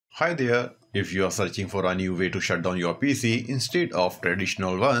Hi there, if you are searching for a new way to shut down your PC instead of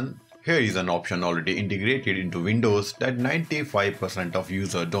traditional one, here is an option already integrated into Windows that 95% of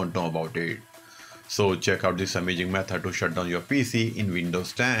users don't know about it. So check out this amazing method to shut down your PC in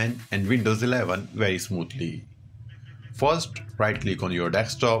Windows 10 and Windows 11 very smoothly. First, right click on your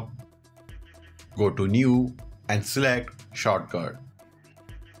desktop, go to New and select Shortcut.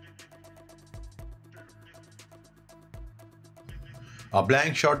 A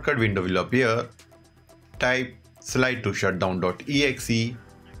blank shortcut window will appear. Type slide to shutdown.exe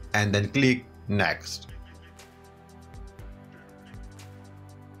and then click Next.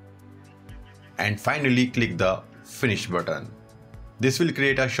 And finally click the Finish button. This will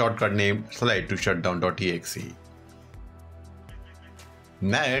create a shortcut named slide to shutdown.exe.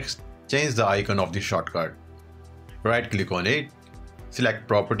 Next, change the icon of the shortcut. Right click on it, select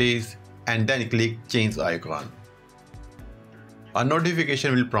Properties and then click Change Icon. A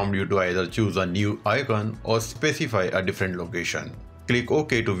notification will prompt you to either choose a new icon or specify a different location. Click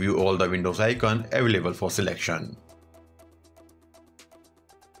OK to view all the Windows icons available for selection.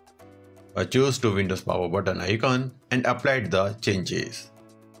 Choose to Windows Power button icon and apply the changes.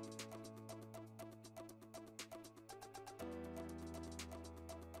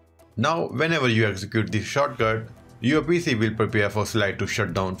 Now, whenever you execute this shortcut, your PC will prepare for slide to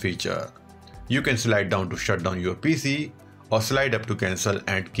shutdown feature. You can slide down to shut down your PC or slide up to cancel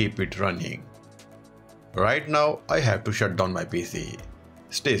and keep it running. Right now, I have to shut down my PC.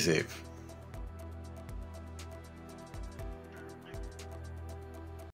 Stay safe.